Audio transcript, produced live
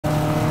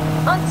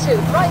onto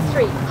right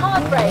 3,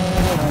 hard brake.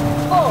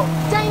 4,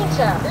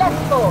 danger,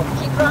 left 4,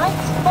 keep right.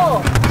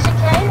 4,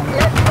 chicane,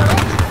 left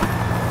right.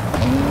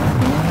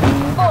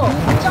 4,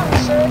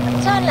 junction,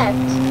 turn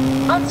left.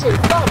 Onto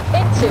bump,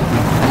 into,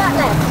 flat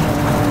left.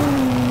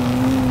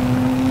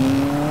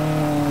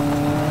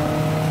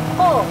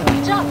 4,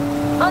 jump,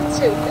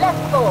 onto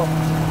left 4.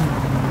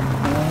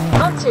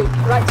 Onto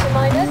right 2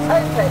 minus,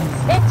 opens,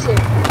 into,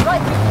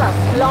 right 3 plus,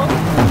 long.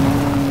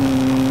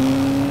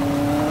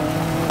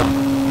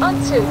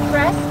 Onto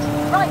crest,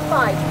 right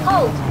 5,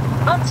 hold.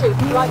 Onto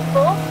right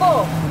 4,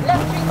 4,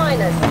 left 3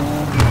 minus.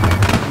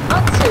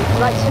 Onto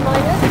right 2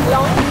 minus,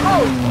 long,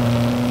 hold.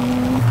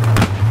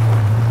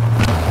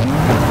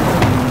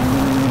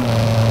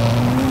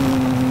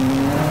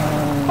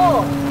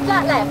 4,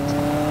 flat left.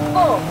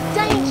 4,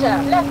 danger,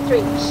 left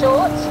 3,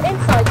 short,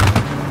 inside.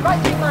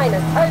 Right 3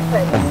 minus,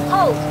 opens,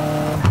 hold.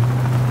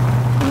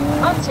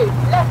 Onto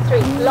left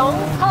 3, long,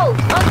 hold.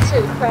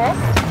 Onto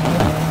crest.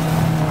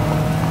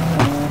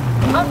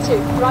 Onto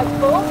right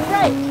 4,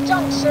 brake,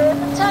 junction,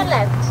 turn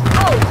left,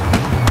 hold.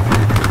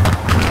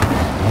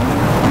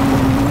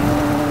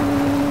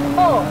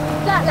 4,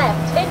 flat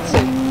left,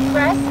 into,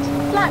 crest,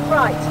 flat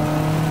right.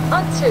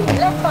 Onto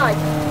left 5.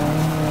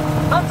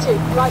 Onto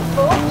right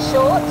 4,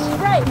 short,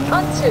 brake.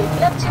 Onto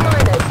left 2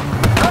 minus.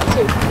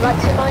 Onto right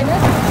 2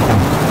 minus.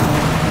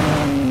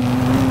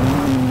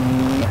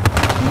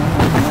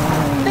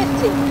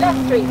 50,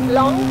 left 3,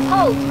 long,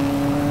 hold.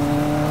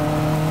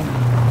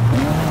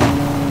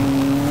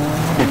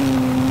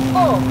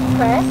 4,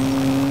 crest.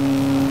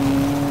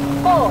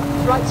 4,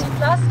 right 2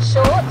 plus,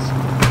 short.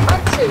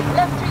 Onto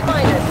left 3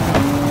 minus.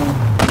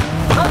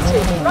 Onto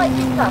right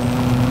 3 plus.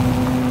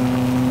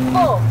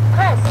 4,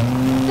 crest,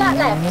 flat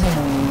left.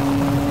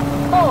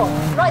 4,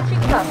 right 3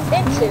 plus,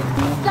 into,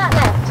 flat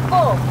left.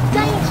 4,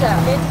 danger,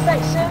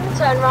 intersection,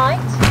 turn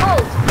right,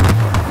 hold.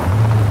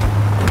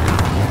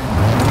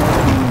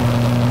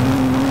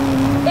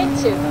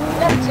 Into,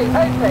 left 2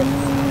 opens.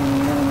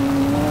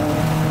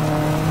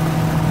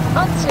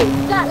 Onto,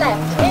 flat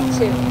left,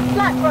 into,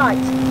 flat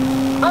right.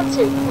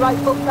 Onto, right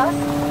 4 plus.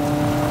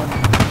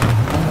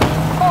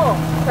 4,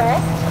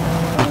 crest.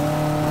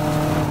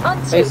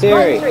 Onto, Hey Siri.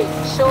 right 3,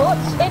 short,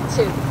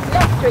 into,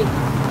 left 3.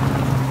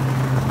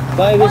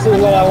 Play This Is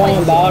What I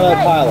Want by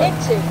autopilot.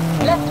 Into,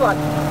 left 1.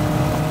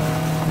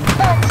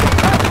 30,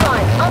 right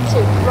 5, onto,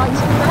 right 2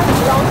 plus,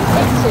 long,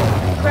 into,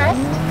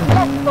 crest,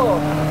 left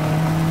 4.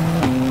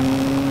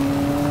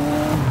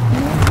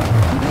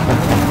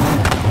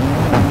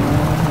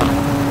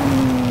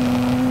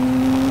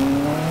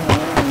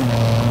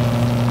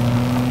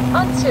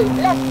 Onto,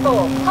 left 4,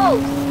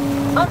 hold.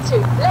 Onto,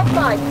 left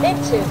 5,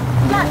 into,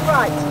 flat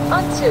right.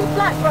 Onto,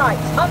 flat right.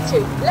 Onto,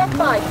 left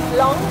 5,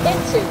 long,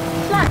 into,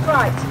 flat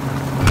right.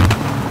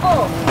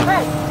 4,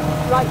 crest,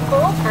 right 4,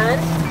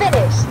 and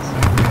finished.